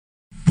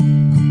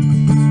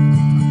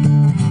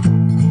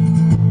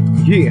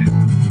Yeah.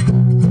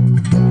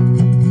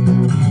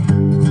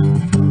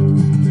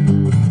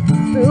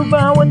 Sa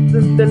bawat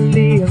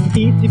sandali ang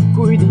isip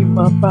ko'y di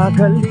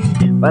mapagaling,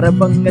 para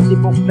bang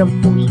natibok ng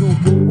puso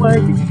ko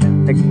ay biglang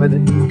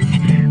nagmadali.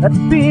 At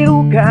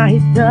pero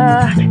kahit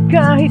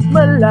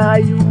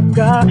malayo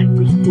ka,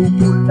 gusto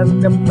ko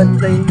lang naman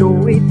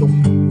sa'yo itong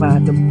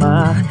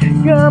ipadama.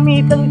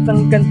 Gamit ang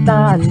isang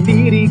kanta, ang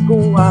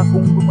liriko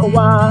akong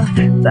gumawa.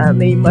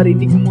 Sana'y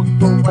marinig mo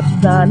to at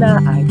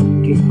sana ay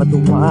ika'y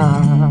matuwa.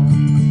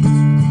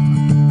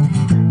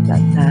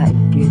 Sana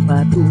ika'y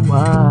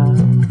matuwa.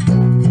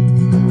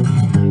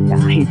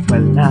 Kahit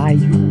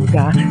malayo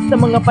ka, sa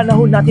mga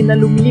panahon natin na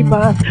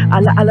lumipas,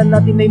 alaala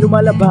natin ay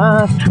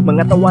lumalabas,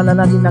 mga tawanan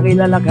natin na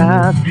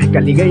kilalakas,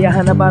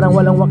 kaligayahan na parang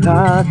walang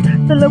wakas.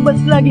 Sa labas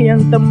lagi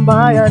ang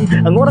tambayan,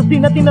 ang oras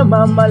din natin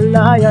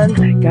namamalayan,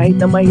 kahit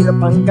na mahirap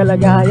ang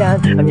kalagayan,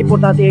 ang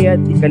importante ay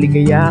ating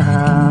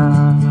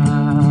kaligayahan.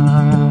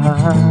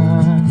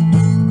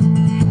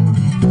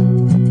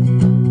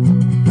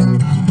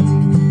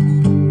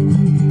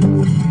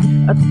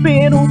 At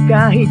pero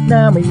kahit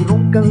na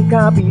mayroon kang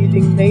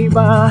kapiling na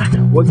iba,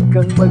 huwag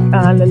kang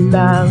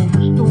mag-alala, ang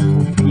gusto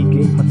ko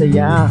ika'y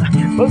masaya.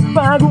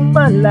 Magbago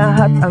man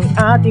lahat ang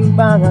ating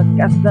mga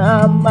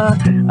kasama,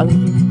 ang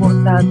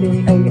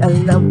importante ay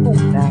alam ko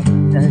lagi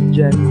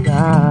nandyan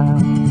ka.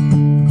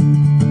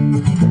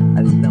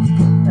 Alam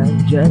ko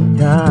nandyan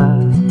ka.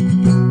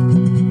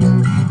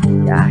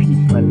 Kahit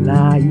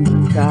malayo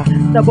ka,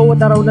 sa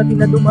bawat araw natin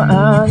na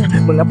dumaan,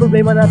 mga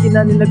problema natin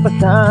na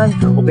nilagpasan,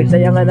 okay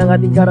sayangan ang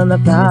ating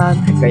karanasan,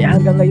 kaya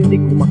hanggang ngayon di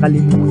ko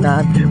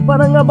makalimutan.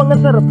 Parang nga bang ang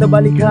sarap na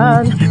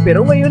balikan,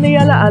 pero ngayon ay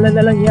alaala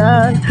na lang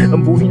yan.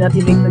 Ang buhay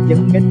natin ay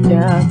sadyang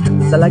ganyan,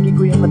 basta lagi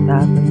ko yung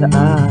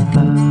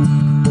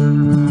matatandaan.